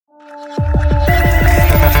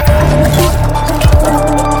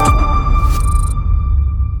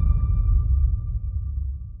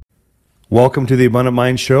Welcome to the Abundant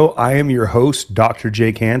Mind Show. I am your host, Dr.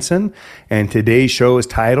 Jake Hansen, and today's show is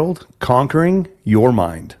titled Conquering Your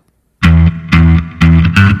Mind.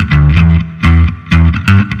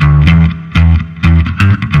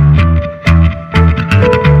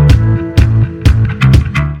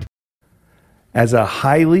 As a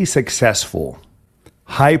highly successful,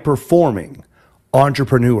 high-performing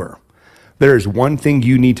entrepreneur, there is one thing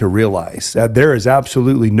you need to realize, that there is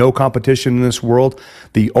absolutely no competition in this world.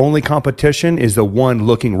 The only competition is the one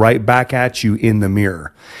looking right back at you in the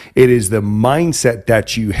mirror. It is the mindset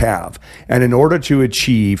that you have. And in order to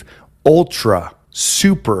achieve ultra,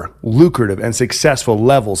 super lucrative and successful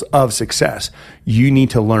levels of success, you need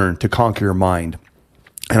to learn to conquer your mind.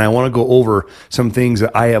 And I want to go over some things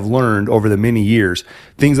that I have learned over the many years,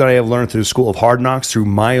 things that I have learned through the School of Hard Knocks, through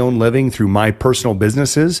my own living, through my personal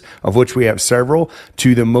businesses, of which we have several,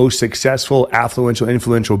 to the most successful, affluential,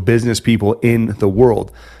 influential business people in the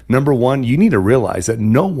world. Number one, you need to realize that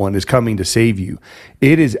no one is coming to save you.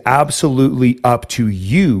 It is absolutely up to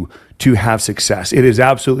you to have success. It is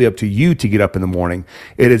absolutely up to you to get up in the morning.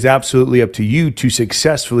 It is absolutely up to you to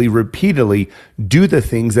successfully, repeatedly do the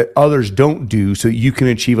things that others don't do so that you can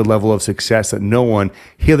achieve a level of success that no one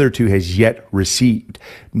hitherto has yet received.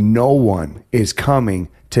 No one is coming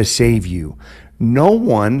to save you. No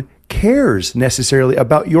one cares necessarily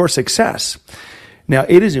about your success. Now,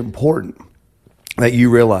 it is important that you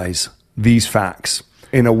realize these facts.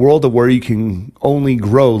 In a world where you can only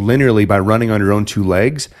grow linearly by running on your own two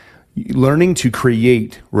legs, learning to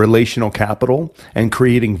create relational capital and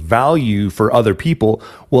creating value for other people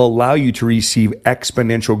will allow you to receive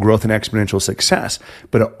exponential growth and exponential success.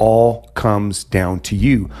 But it all comes down to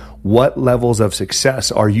you. What levels of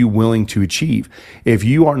success are you willing to achieve? If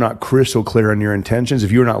you are not crystal clear on your intentions,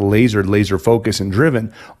 if you're not laser focused and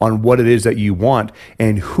driven on what it is that you want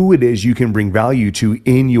and who it is you can bring value to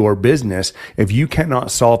in your business, if you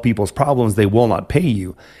cannot solve people's problems, they will not pay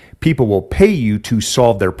you. People will pay you to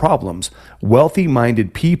solve their problems.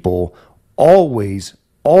 Wealthy-minded people always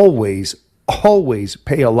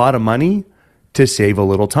pay a lot of money to save a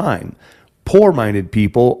little time. Poor-minded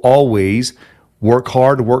people always work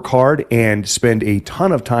hard, and spend a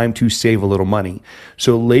ton of time to save a little money.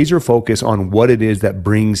 So laser focus on what it is that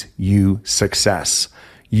brings you success.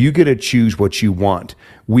 You get to choose what you want.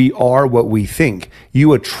 We are what we think.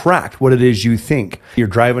 You attract what it is you think. You're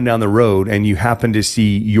driving down the road and you happen to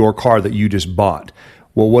see your car that you just bought.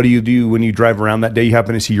 Well, what do you do when you drive around that day? You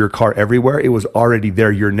happen to see your car everywhere. It was already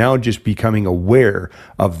there. You're now just becoming aware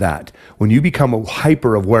of that. When you become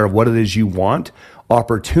hyper aware of what it is you want,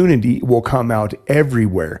 opportunity will come out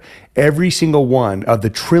everywhere. Every single one of the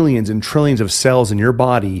trillions and trillions of cells in your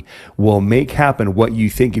body will make happen what you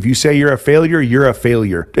think. If you say you're a failure, you're a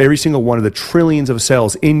failure. Every single one of the trillions of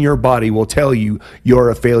cells in your body will tell you you're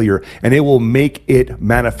a failure, and it will make it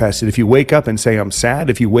manifested. If you wake up and say, I'm sad,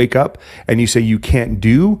 if you wake up and you say you can't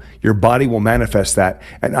do, your body will manifest that.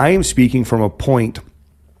 And I am speaking from a point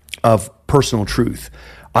of personal truth.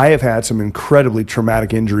 I have had some incredibly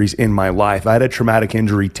traumatic injuries in my life. I had a traumatic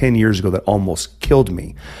injury 10 years ago that almost killed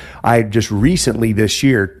me. I just recently this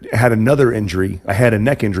year had another injury. I had a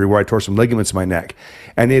neck injury where I tore some ligaments in my neck,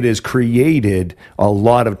 and it has created a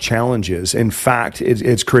lot of challenges. In fact,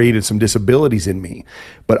 it's created some disabilities in me,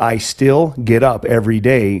 but I still get up every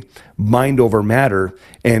day, mind over matter,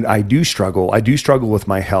 and I do struggle. I do struggle with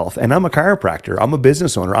my health, and I'm a chiropractor. I'm a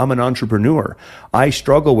business owner. I'm an entrepreneur. I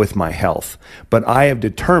struggle with my health, but I have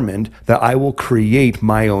determined that I will create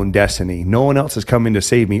my own destiny. No one else is coming to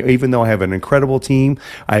save me, even though I have an incredible team.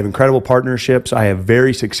 I have incredible partnerships. I have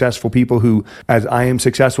very successful people who, as I am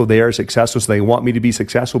successful, they are successful, so they want me to be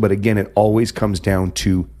successful. But again, it always comes down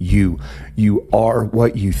to you. You are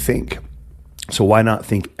what you think. So why not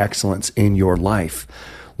think excellence in your life?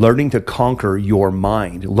 Learning to conquer your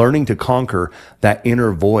mind, learning to conquer that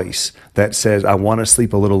inner voice that says, I want to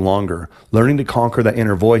sleep a little longer, learning to conquer that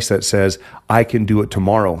inner voice that says, I can do it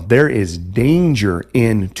tomorrow. There is danger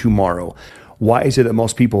in tomorrow. Why is it that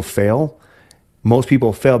most people fail? Most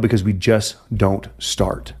people fail because we just don't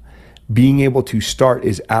start. Being able to start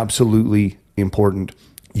is absolutely important.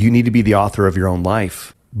 You need to be the author of your own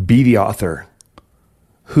life. Be the author.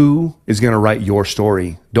 Who is going to write your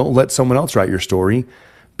story? Don't let someone else write your story.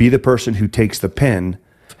 Be the person who takes the pen,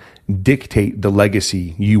 dictate the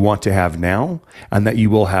legacy you want to have now and that you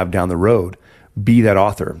will have down the road. Be that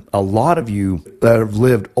author. A lot of you that have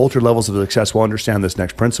lived ultra levels of success will understand this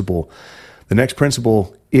next principle. The next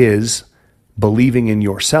principle is believing in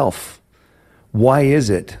yourself. Why is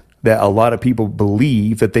it that a lot of people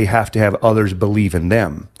believe that they have to have others believe in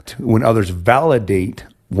them? When others validate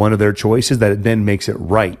one of their choices, that it then makes it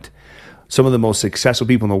right. some of the most successful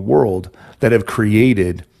people in the world that have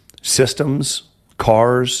created systems,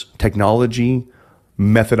 cars, technology,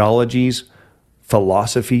 methodologies,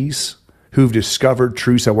 philosophies, who've discovered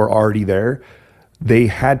truths that were already there. They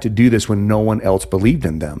had to do this when no one else believed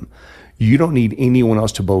in them. You don't need anyone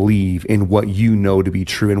else to believe in what you know to be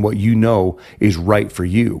true and what you know is right for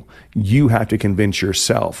you. You have to convince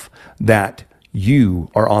yourself that you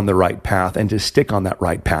are on the right path and to stick on that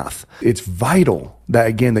right path. It's vital that,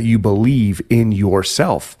 again, that you believe in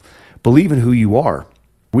yourself, believe in who you are.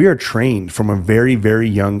 We are trained from a very, very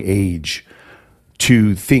young age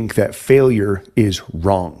to think that failure is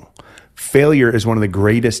wrong. Failure is one of the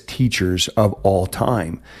greatest teachers of all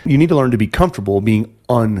time. You need to learn to be comfortable being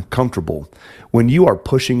uncomfortable. When you are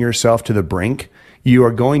pushing yourself to the brink, you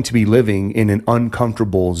are going to be living in an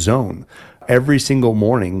uncomfortable zone. Every single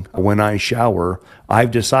morning when I shower,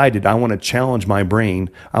 I've decided I want to challenge my brain,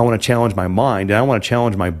 I want to challenge my mind, and I want to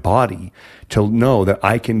challenge my body to know that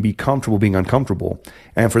I can be comfortable being uncomfortable.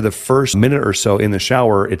 And for the first minute or so in the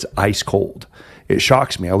shower, it's ice cold. It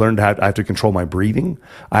shocks me. I learned I have to control my breathing.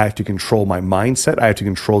 I have to control my mindset. I have to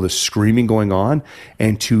control the screaming going on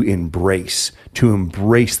and to embrace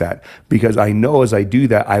that, because I know as I do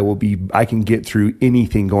that, I can get through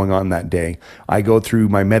anything going on that day. I go through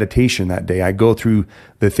my meditation that day. I go through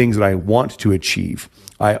the things that I want to achieve.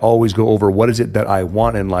 I always go over what is it that I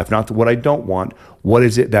want in life, not what I don't want. What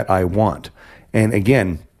is it that I want? And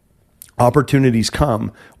again, opportunities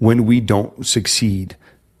come when we don't succeed.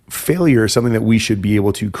 Failure is something that we should be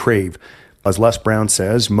able to crave. As Les Brown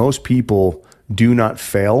says, most people do not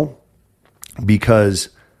fail because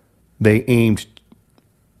they aimed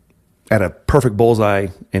at a perfect bullseye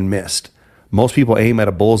and missed. Most people aim at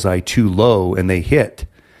a bullseye too low and they hit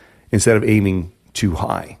instead of aiming too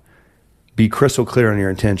high. Be crystal clear on your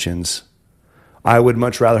intentions. I would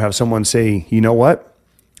much rather have someone say, you know what?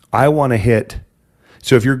 I want to hit.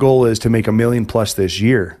 So if your goal is to make $1 million plus this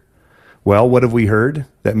year, well, what have we heard?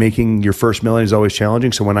 That making your first $1 million is always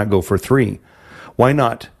challenging, so why not go for 3? Why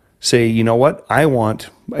not say, you know what?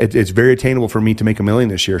 It's very attainable for me to make $1 million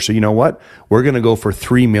this year. So you know what? We're going to go for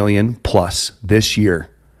 3 million plus this year.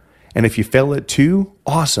 And if you fail at 2,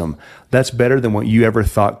 awesome. That's better than what you ever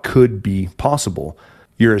thought could be possible.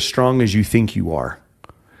 You're as strong as you think you are.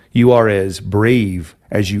 You are as brave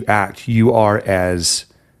as you act. You are as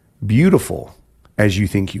beautiful as you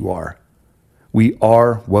think you are. We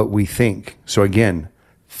are what we think. So again,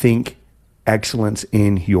 think excellence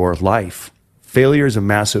in your life. Failure is a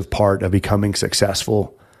massive part of becoming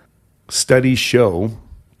successful. Studies show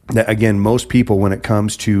that, again, most people, when it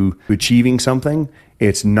comes to achieving something,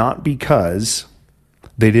 it's not because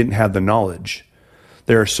they didn't have the knowledge.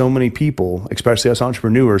 There are so many people, especially us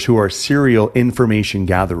entrepreneurs, who are serial information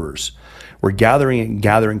gatherers. We're gathering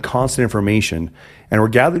constant information, and we're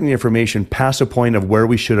gathering the information past a point of where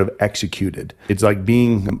we should have executed. It's like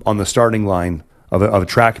being on the starting line of a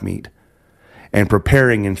track meet and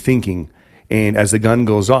preparing and thinking. And as the gun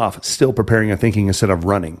goes off, still preparing and thinking instead of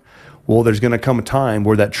running. Well, there's going to come a time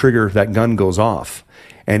where that gun goes off.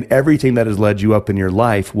 And everything that has led you up in your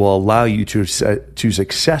life will allow you to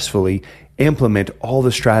successfully implement all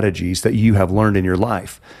the strategies that you have learned in your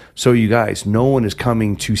life. So you guys, no one is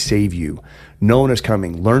coming to save you. No one is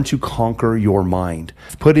coming. Learn to conquer your mind.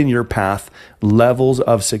 Put in your path levels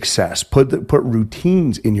of success. Put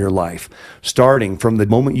routines in your life, starting from the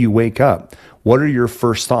moment you wake up. What are your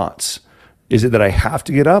first thoughts? Is it that I have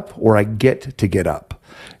to get up or I get to get up?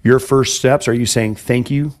 Your first steps, are you saying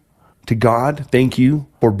thank you to God? Thank you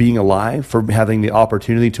for being alive, for having the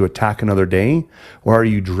opportunity to attack another day? Or are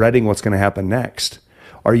you dreading what's going to happen next?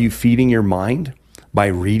 Are you feeding your mind by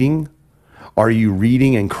reading? Are you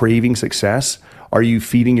reading and craving success? Are you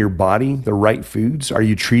feeding your body the right foods? Are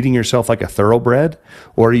you treating yourself like a thoroughbred?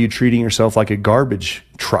 Or are you treating yourself like a garbage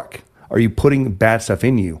truck? Are you putting bad stuff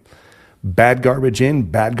in you? Bad garbage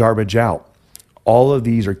in, bad garbage out. All of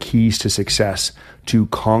these are keys to success, to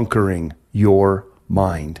conquering your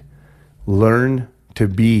mind. Learn to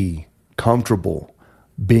be comfortable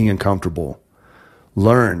being uncomfortable.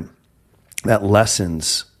 Learn that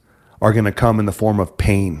lessons are going to come in the form of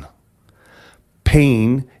pain.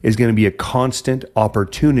 Pain is going to be a constant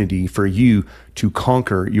opportunity for you to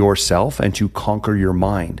conquer yourself and to conquer your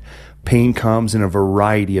mind. Pain comes in a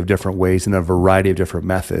variety of different ways, in a variety of different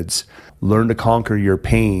methods. Learn to conquer your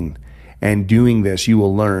pain. And doing this, you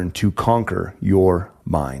will learn to conquer your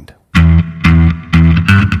mind.